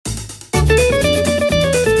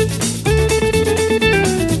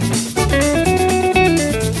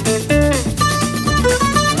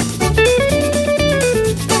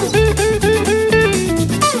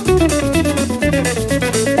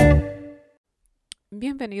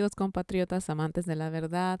Bienvenidos compatriotas amantes de la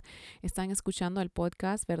verdad. Están escuchando el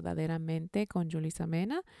podcast Verdaderamente con Julissa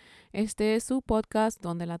Mena. Este es su podcast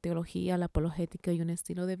donde la teología, la apologética y un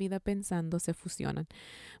estilo de vida pensando se fusionan.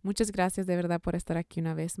 Muchas gracias de verdad por estar aquí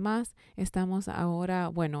una vez más. Estamos ahora,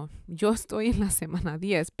 bueno, yo estoy en la semana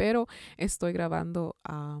 10, pero estoy grabando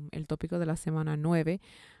el tópico de la semana 9,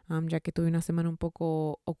 ya que tuve una semana un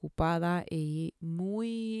poco ocupada y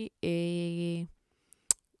muy...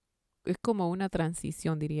 es como una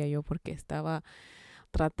transición, diría yo, porque estaba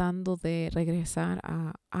tratando de regresar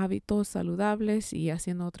a hábitos saludables y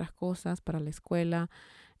haciendo otras cosas para la escuela.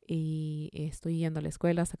 Y estoy yendo a la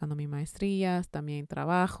escuela, sacando mis maestrías, también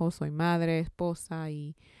trabajo, soy madre, esposa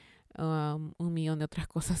y un millón de otras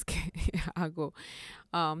cosas que hago.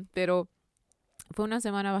 Pero fue una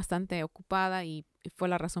semana bastante ocupada y fue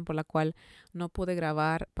la razón por la cual no pude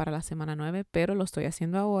grabar para la semana 9, pero lo estoy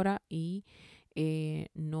haciendo ahora y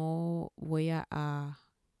no voy a,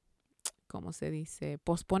 ¿cómo se dice?,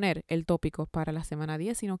 posponer el tópico para la semana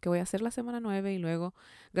 10, sino que voy a hacer la semana 9 y luego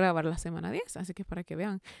grabar la semana 10. Así que para que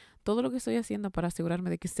vean todo lo que estoy haciendo para asegurarme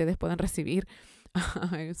de que ustedes puedan recibir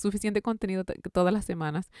suficiente contenido todas las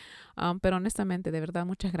semanas. Pero honestamente, de verdad,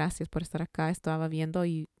 muchas gracias por estar acá. Estaba viendo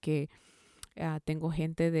y que tengo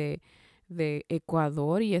gente de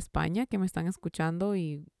Ecuador y España que me están escuchando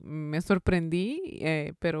y me sorprendí,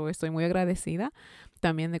 pero estoy muy agradecida.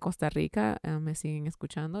 También de Costa Rica me siguen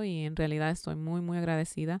escuchando y en realidad estoy muy, muy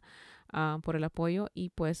agradecida por el apoyo.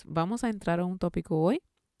 Y pues vamos a entrar a un tópico hoy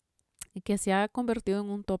que se ha convertido en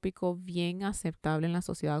un tópico bien aceptable en la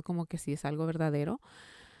sociedad, como que sí es algo verdadero.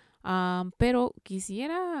 Pero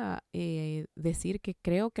quisiera decir que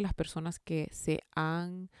creo que las personas que se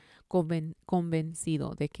han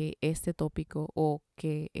convencido de que este tópico o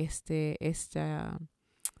que esta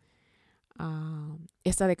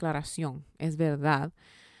declaración es verdad,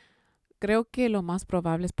 creo que lo más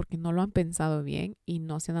probable es porque no lo han pensado bien y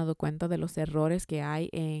no se han dado cuenta de los errores que hay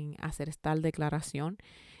en hacer tal declaración.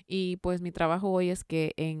 Y pues mi trabajo hoy es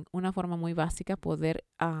que en una forma muy básica poder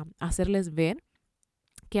hacerles ver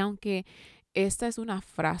que aunque esta es una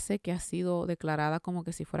frase que ha sido declarada como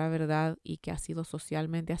que si fuera verdad y que ha sido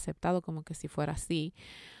socialmente aceptado como que si fuera así,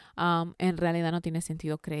 en realidad no tiene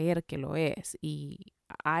sentido creer que lo es. Y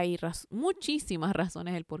hay muchísimas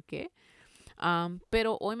razones del por qué.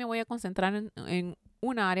 Pero hoy me voy a concentrar en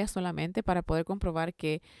una área solamente para poder comprobar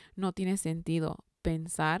que no tiene sentido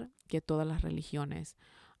pensar que todas las religiones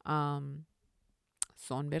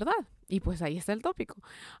son verdad. Y pues ahí está el tópico.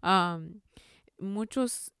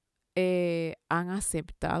 Muchos han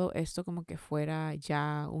aceptado esto como que fuera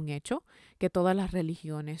ya un hecho, que todas las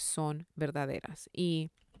religiones son verdaderas. Y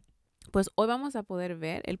pues hoy vamos a poder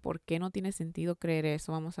ver el por qué no tiene sentido creer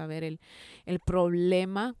eso. Vamos a ver el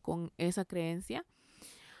problema con esa creencia.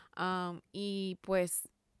 Y pues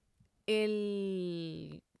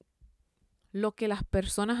el, lo que las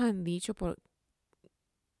personas han dicho,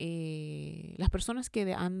 las personas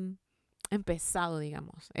que han empezado,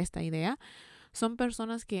 digamos, esta idea, son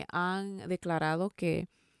personas que han declarado que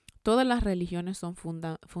todas las religiones son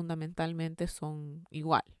fundamentalmente son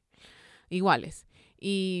iguales.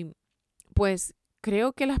 Y pues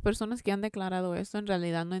creo que las personas que han declarado esto en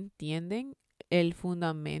realidad no entienden el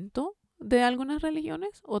fundamento de algunas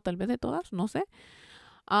religiones o tal vez de todas, no sé.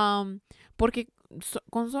 Porque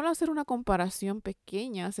con solo hacer una comparación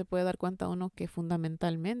pequeña se puede dar cuenta uno que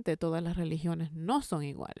fundamentalmente todas las religiones no son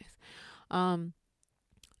iguales. Um,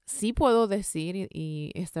 sí puedo decir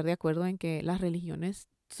y estar de acuerdo en que las religiones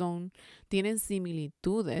tienen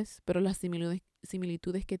similitudes, pero las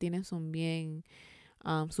similitudes que tienen son bien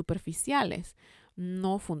superficiales,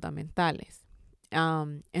 no fundamentales.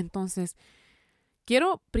 Entonces,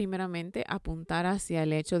 quiero primeramente apuntar hacia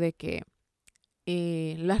el hecho de que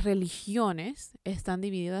las religiones están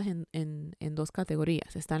divididas en dos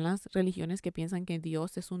categorías. Están las religiones que piensan que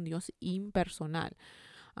Dios es un Dios impersonal.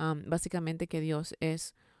 Básicamente que Dios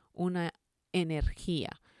es una energía.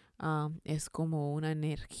 Es como una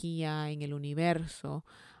energía en el universo.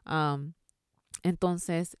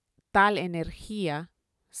 Entonces, tal energía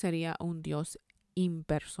sería un Dios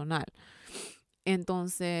impersonal.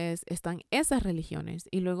 Entonces, están esas religiones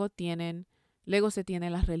y luego se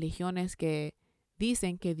tienen las religiones que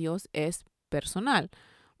dicen que Dios es personal.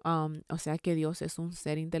 O sea, que Dios es un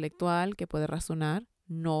ser intelectual que puede razonar,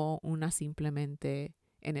 no una simplemente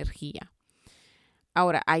energía.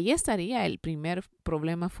 Ahora, ahí estaría el primer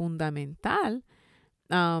problema fundamental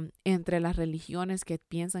entre las religiones que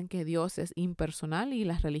piensan que Dios es impersonal y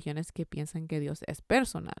las religiones que piensan que Dios es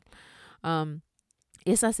personal. Um,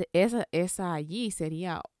 esa allí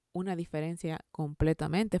sería una diferencia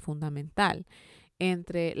completamente fundamental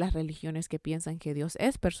entre las religiones que piensan que Dios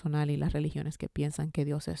es personal y las religiones que piensan que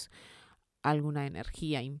Dios es alguna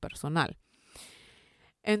energía impersonal.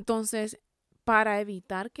 Entonces, para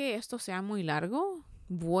evitar que esto sea muy largo,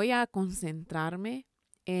 voy a concentrarme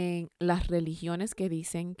en las religiones que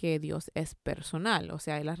dicen que Dios es personal. O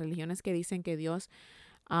sea, las religiones que dicen que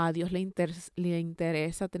a Dios le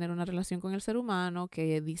interesa tener una relación con el ser humano,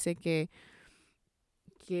 que dice que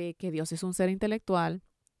Dios es un ser intelectual,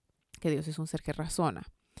 que Dios es un ser que razona.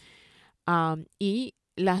 Y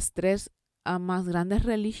las tres más grandes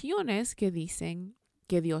religiones que dicen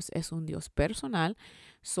que Dios es un Dios personal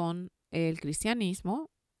son el cristianismo,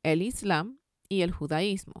 el islam y el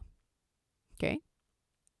judaísmo. ¿Ok?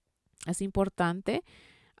 Es importante.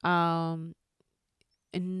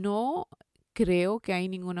 No creo que hay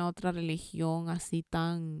ninguna otra religión así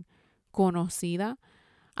tan conocida,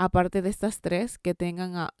 aparte de estas tres, que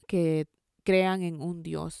crean en un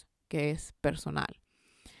Dios que es personal.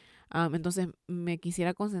 Entonces me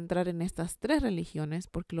quisiera concentrar en estas tres religiones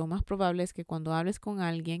porque lo más probable es que cuando hables con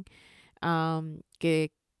alguien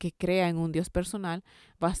que crea en un Dios personal,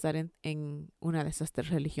 va a estar en una de esas tres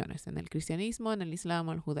religiones, en el cristianismo, en el islam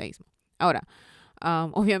o el judaísmo. Ahora,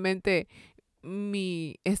 obviamente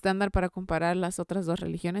mi estándar para comparar las otras dos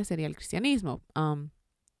religiones sería el cristianismo.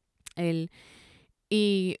 El,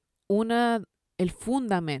 y el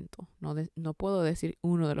fundamento, no puedo decir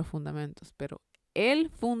uno de los fundamentos, pero el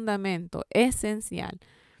fundamento esencial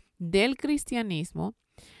del cristianismo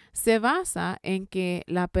se basa en que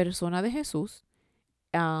la persona de Jesús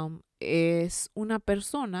es una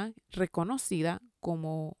persona reconocida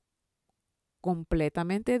como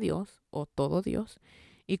completamente Dios o todo Dios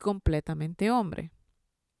y completamente hombre.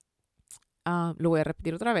 Lo voy a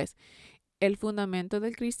repetir otra vez. El fundamento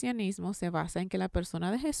del cristianismo se basa en que la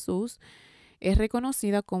persona de Jesús es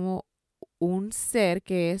reconocida como un ser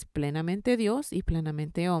que es plenamente Dios y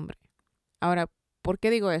plenamente hombre. Ahora, ¿por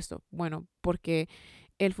qué digo esto? Bueno, porque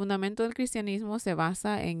el fundamento del cristianismo se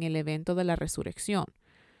basa en el evento de la resurrección.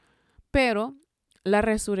 Pero la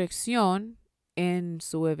resurrección en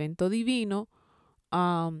su evento divino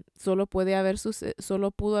solo pudo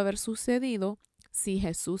haber sucedido si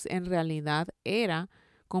Jesús en realidad era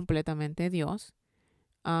completamente Dios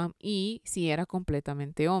y si era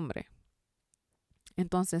completamente hombre.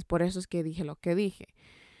 Entonces, por eso es que dije lo que dije.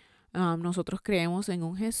 Nosotros creemos en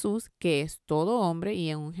un Jesús que es todo hombre y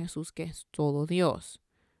en un Jesús que es todo Dios.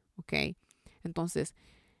 ¿Ok? Entonces,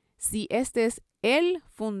 si este es el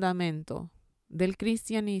fundamento del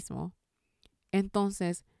cristianismo,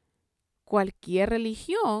 entonces cualquier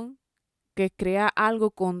religión que crea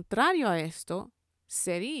algo contrario a esto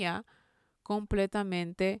sería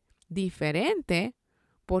completamente diferente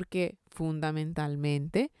porque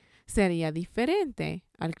fundamentalmente sería diferente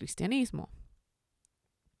al cristianismo.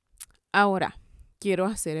 Ahora, quiero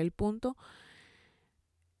hacer el punto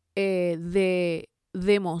de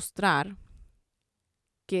demostrar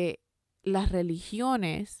que las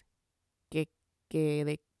religiones que,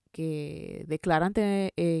 que declaran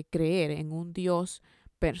creer en un Dios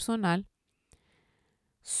personal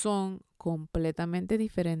son completamente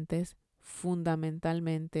diferentes,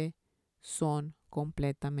 fundamentalmente son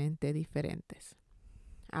completamente diferentes.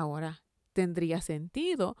 Ahora, tendría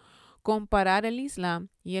sentido comparar el Islam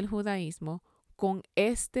y el judaísmo con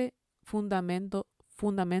este fundamento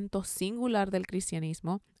singular del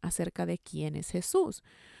cristianismo acerca de quién es Jesús,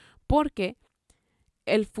 porque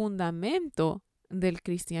el fundamento del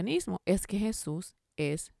cristianismo es que Jesús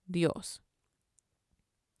es Dios.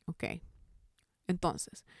 Ok.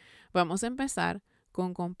 Entonces, vamos a empezar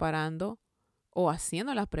con comparando o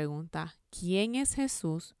haciendo la pregunta, ¿quién es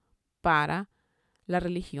Jesús para la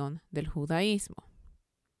religión del judaísmo?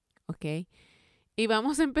 ¿Ok? Y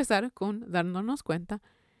vamos a empezar con dándonos cuenta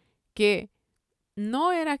que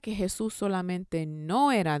no era que Jesús solamente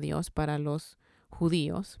no era Dios para los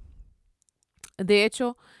judíos. De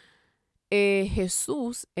hecho,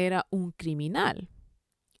 Jesús era un criminal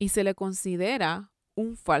y se le considera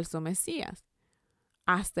un falso Mesías.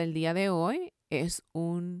 Hasta el día de hoy es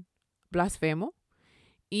un blasfemo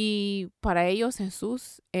y para ellos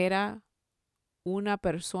Jesús era una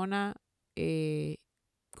persona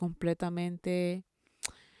completamente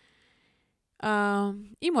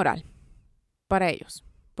inmoral para ellos.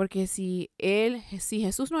 Porque si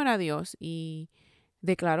Jesús no era Dios y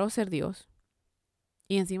declaró ser Dios,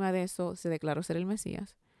 y encima de eso se declaró ser el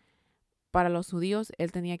Mesías, para los judíos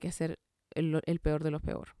él tenía que ser el peor de lo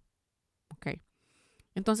peor. ¿Ok?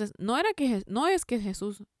 Entonces, no es que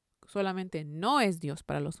Jesús solamente no es Dios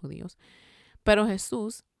para los judíos, pero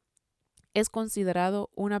Jesús es considerado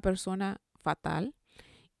una persona fatal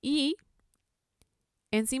y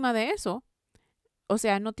encima de eso, o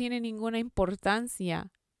sea, no tiene ninguna importancia,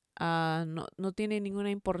 no tiene ninguna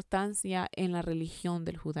importancia en la religión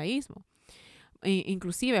del judaísmo.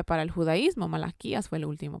 Inclusive para el judaísmo, Malaquías fue el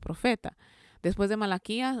último profeta. Después de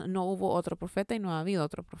Malaquías no hubo otro profeta y no ha habido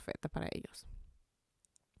otro profeta para ellos.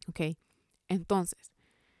 ¿Ok? Entonces,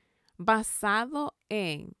 basado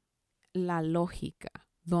en la lógica,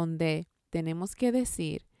 donde tenemos que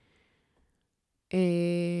decir,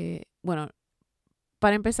 bueno,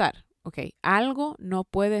 para empezar, ok, algo no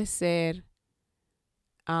puede ser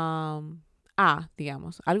A,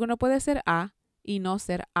 digamos. Algo no puede ser A y no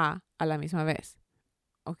ser A la misma vez.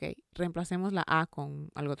 Ok, reemplacemos la A con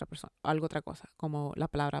algo otra cosa, como la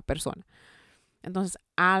palabra persona. Entonces,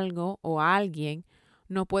 algo o alguien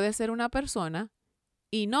no puede ser una persona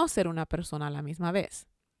y no ser una persona a la misma vez.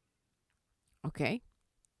 Ok,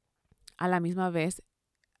 a la misma vez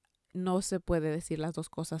no se puede decir las dos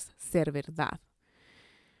cosas ser verdad.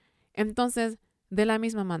 Entonces, de la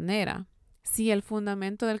misma manera, si el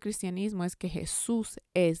fundamento del cristianismo es que Jesús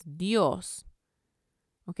es Dios,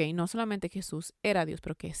 ok, no solamente Jesús era Dios,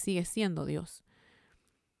 pero que sigue siendo Dios.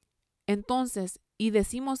 Entonces, y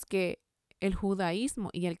decimos que el judaísmo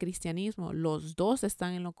y el cristianismo, los dos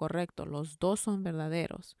están en lo correcto, los dos son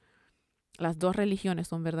verdaderos, las dos religiones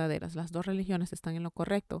son verdaderas, las dos religiones están en lo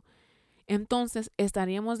correcto. Entonces,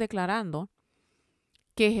 estaríamos declarando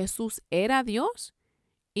que Jesús era Dios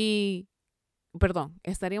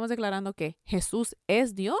estaríamos declarando que Jesús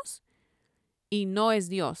es Dios y no es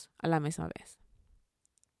Dios a la misma vez.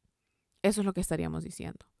 Eso es lo que estaríamos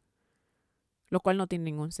diciendo, lo cual no tiene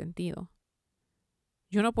ningún sentido.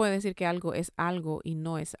 Yo no puedo decir que algo es algo y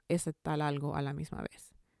no es ese tal algo a la misma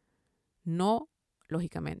vez. No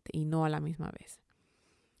lógicamente y no a la misma vez.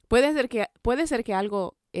 Puede ser que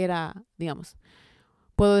algo era, digamos,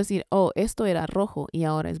 puedo decir, oh, esto era rojo y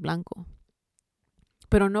ahora es blanco.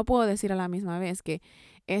 Pero no puedo decir a la misma vez que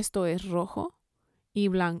esto es rojo y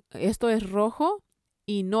blanco, esto es rojo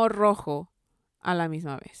y no rojo a la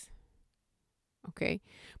misma vez. ¿Ok?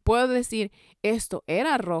 Puedo decir, esto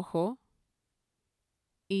era rojo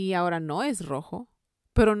y ahora no es rojo,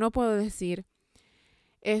 pero no puedo decir,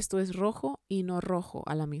 esto es rojo y no rojo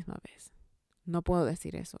a la misma vez. No puedo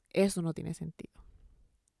decir eso. Eso no tiene sentido.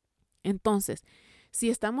 Entonces, si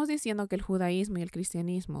estamos diciendo que el judaísmo y el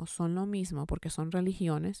cristianismo son lo mismo porque son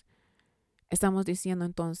religiones, estamos diciendo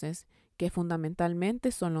entonces que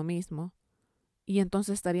fundamentalmente son lo mismo y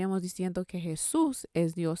entonces estaríamos diciendo que Jesús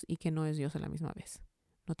es Dios y que no es Dios a la misma vez.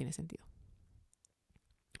 No tiene sentido.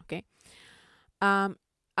 ¿Ok?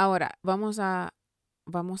 Ahora, vamos a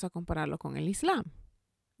compararlo con el Islam.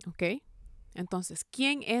 ¿Ok? Entonces,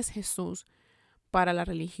 ¿quién es Jesús para la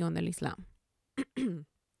religión del Islam?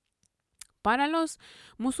 Para los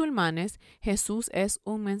musulmanes, Jesús es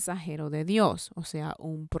un mensajero de Dios, o sea,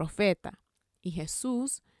 un profeta. Y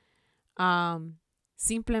Jesús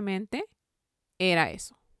simplemente era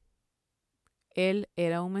eso. Él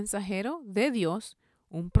era un mensajero de Dios,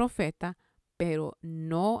 un profeta, pero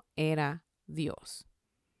no era Dios.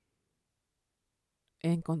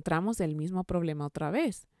 Encontramos el mismo problema otra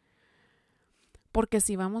vez. Porque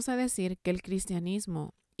si vamos a decir que el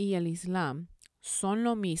cristianismo y el islam son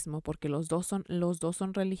lo mismo, porque los dos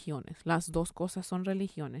son religiones, las dos cosas son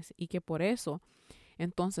religiones, y que por eso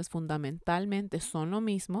entonces fundamentalmente son lo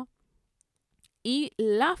mismo, y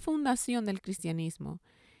la fundación del cristianismo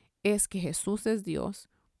es que Jesús es Dios,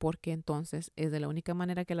 porque entonces es de la única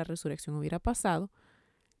manera que la resurrección hubiera pasado,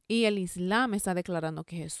 y el islam está declarando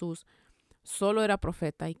que Jesús solo era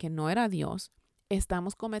profeta y que no era Dios.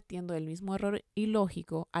 Estamos cometiendo el mismo error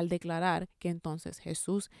ilógico al declarar que entonces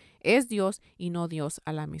Jesús es Dios y no Dios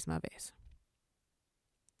a la misma vez.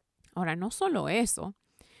 Ahora, no solo eso,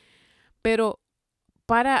 pero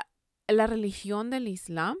para la religión del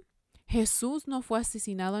Islam, Jesús no fue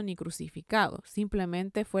asesinado ni crucificado,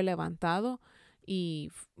 simplemente fue levantado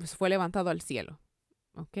y fue levantado al cielo.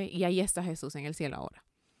 ¿Okay? Y ahí está Jesús en el cielo ahora.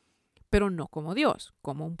 Pero no como Dios,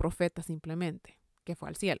 como un profeta simplemente, que fue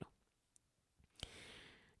al cielo.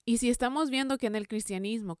 Y si estamos viendo que en el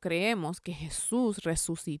cristianismo creemos que Jesús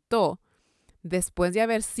resucitó después de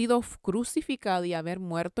haber sido crucificado y haber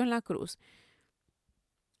muerto en la cruz,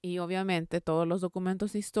 y obviamente todos los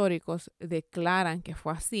documentos históricos declaran que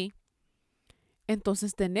fue así,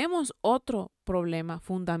 entonces tenemos otro problema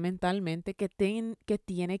fundamentalmente que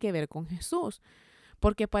tiene que ver con Jesús.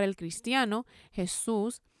 Porque para el cristiano,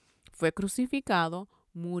 Jesús fue crucificado,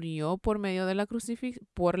 murió por medio de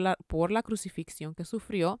por la crucifixión que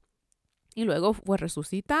sufrió y luego fue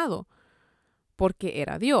resucitado porque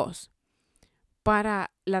era Dios.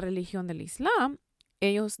 Para la religión del Islam,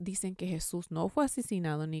 ellos dicen que Jesús no fue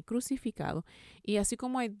asesinado ni crucificado. Y así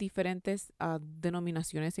como hay diferentes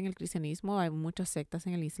denominaciones en el cristianismo, hay muchas sectas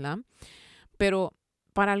en el Islam, pero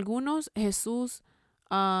para algunos Jesús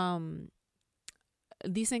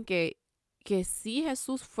dicen que sí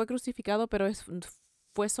Jesús fue crucificado, pero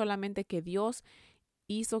fue solamente que Dios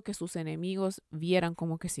hizo que sus enemigos vieran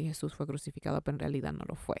como que sí Jesús fue crucificado, pero en realidad no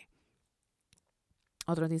lo fue.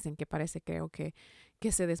 Otros dicen que parece, creo que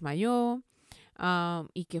se desmayó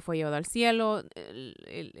y que fue llevado al cielo.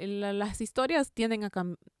 Las historias tienden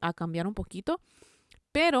a cambiar un poquito,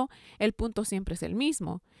 pero el punto siempre es el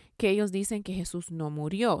mismo, que ellos dicen que Jesús no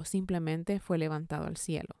murió, simplemente fue levantado al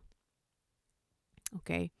cielo.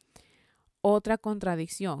 ¿Ok? Otra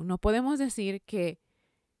contradicción. No podemos decir que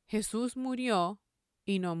Jesús murió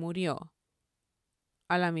y no murió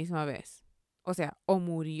a la misma vez. O sea, o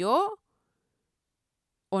murió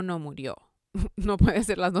o no murió. No puede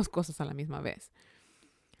ser las dos cosas a la misma vez.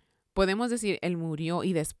 Podemos decir, él murió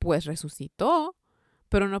y después resucitó,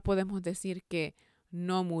 pero no podemos decir que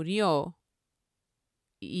no murió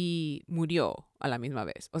y murió a la misma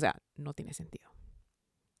vez. O sea, no tiene sentido.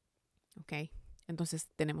 ¿Ok? Entonces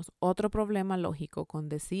tenemos otro problema lógico con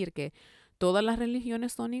decir que todas las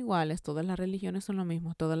religiones son iguales, todas las religiones son lo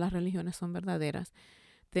mismo, todas las religiones son verdaderas.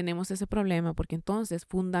 Tenemos ese problema porque entonces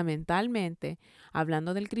fundamentalmente,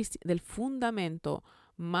 hablando del fundamento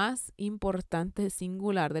más importante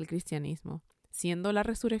singular del cristianismo, siendo la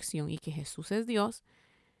resurrección y que Jesús es Dios,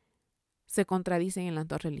 se contradicen en las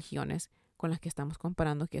dos religiones con las que estamos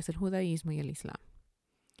comparando, que es el judaísmo y el islam.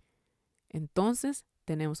 Entonces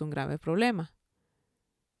tenemos un grave problema.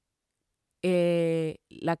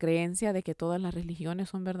 La creencia de que todas las religiones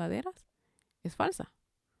son verdaderas es falsa.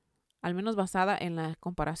 Al menos basada en la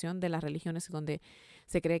comparación de las religiones donde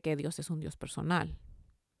se cree que Dios es un Dios personal.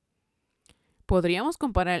 Podríamos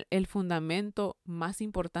comparar el fundamento más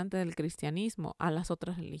importante del cristianismo a las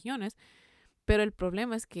otras religiones, pero el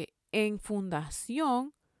problema es que en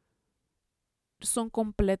fundación son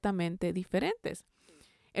completamente diferentes.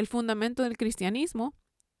 El fundamento del cristianismo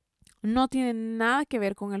no tiene nada que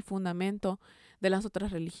ver con el fundamento de las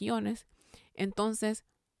otras religiones. Entonces,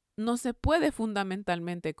 no se puede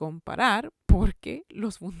fundamentalmente comparar porque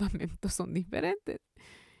los fundamentos son diferentes.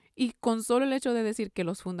 Y con solo el hecho de decir que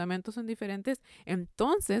los fundamentos son diferentes,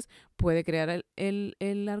 entonces puede crear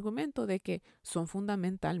el argumento de que son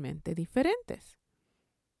fundamentalmente diferentes.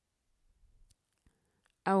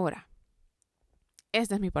 Ahora,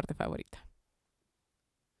 esta es mi parte favorita.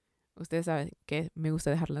 Ustedes saben que me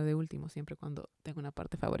gusta dejarla de último siempre cuando tengo una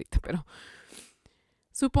parte favorita, pero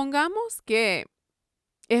supongamos que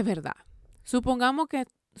es verdad. Supongamos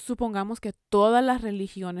que todas las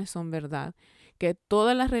religiones son verdad, que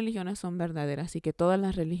todas las religiones son verdaderas y que todas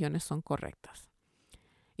las religiones son correctas.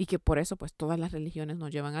 Y que por eso pues todas las religiones nos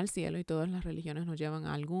llevan al cielo y todas las religiones nos llevan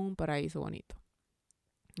a algún paraíso bonito.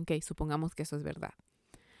 Ok, supongamos que eso es verdad.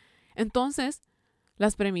 Entonces,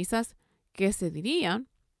 las premisas que se dirían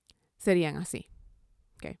serían así.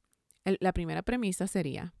 Okay. La primera premisa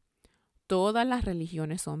sería, todas las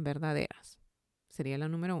religiones son verdaderas. Sería la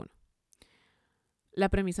número 1. La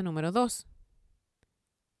premisa número 2,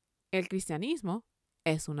 el cristianismo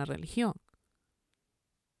es una religión.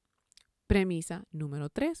 Premisa número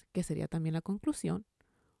 3, que sería también la conclusión,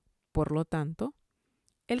 por lo tanto,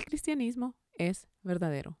 el cristianismo es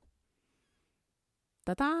verdadero.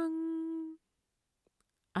 ¡Tatán!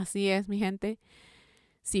 Así es, mi gente.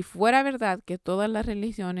 Si fuera verdad que todas las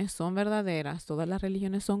religiones son verdaderas, todas las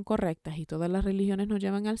religiones son correctas y todas las religiones nos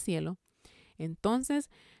llevan al cielo,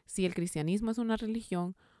 entonces, si el cristianismo es una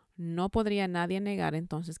religión, no podría nadie negar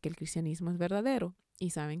entonces que el cristianismo es verdadero.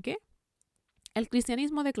 ¿Y saben qué? El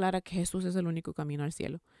cristianismo declara que Jesús es el único camino al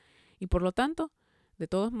cielo. Y por lo tanto, de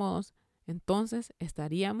todos modos, entonces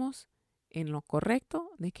estaríamos en lo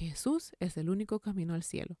correcto de que Jesús es el único camino al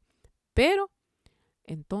cielo. Pero,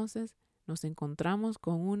 entonces, nos encontramos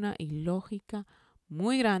con una ilógica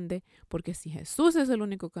muy grande, porque si Jesús es el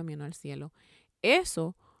único camino al cielo,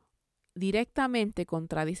 eso directamente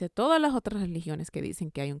contradice todas las otras religiones que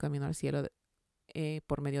dicen que hay un camino al cielo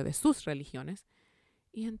por medio de sus religiones.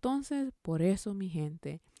 Y entonces, por eso, mi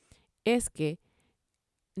gente, es que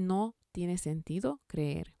no tiene sentido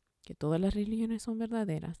creer que todas las religiones son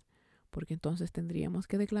verdaderas, porque entonces tendríamos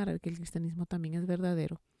que declarar que el cristianismo también es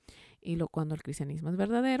verdadero. Y cuando el cristianismo es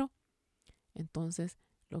verdadero, entonces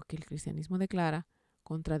lo que el cristianismo declara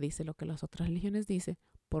contradice lo que las otras religiones dicen.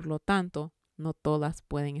 Por lo tanto, no todas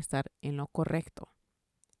pueden estar en lo correcto.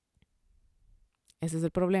 Ese es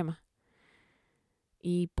el problema.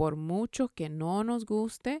 Y por mucho que no nos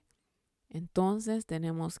guste, entonces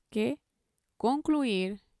tenemos que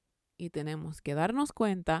concluir y tenemos que darnos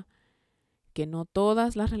cuenta que no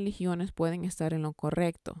todas las religiones pueden estar en lo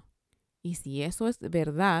correcto. Y si eso es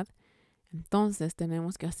verdad, entonces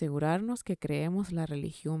tenemos que asegurarnos que creemos la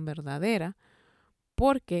religión verdadera,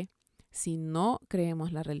 porque si no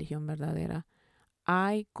creemos la religión verdadera,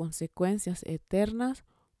 hay consecuencias eternas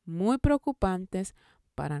muy preocupantes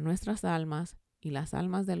para nuestras almas y las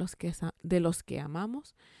almas de los que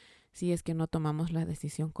amamos si es que no tomamos la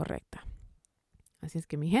decisión correcta. Así es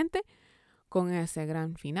que mi gente, con ese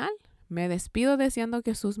gran final, me despido deseando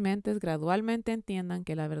que sus mentes gradualmente entiendan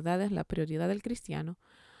que la verdad es la prioridad del cristiano,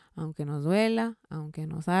 aunque nos duela, aunque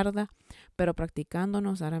nos arda, pero practicando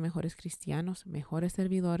nos hará mejores cristianos, mejores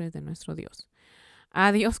servidores de nuestro Dios.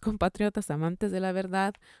 Adiós, compatriotas amantes de la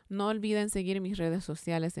verdad. No olviden seguir mis redes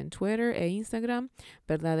sociales en Twitter e Instagram,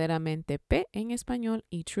 verdaderamente P en español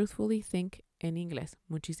y Truthfully Think en inglés.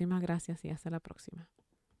 Muchísimas gracias y hasta la próxima.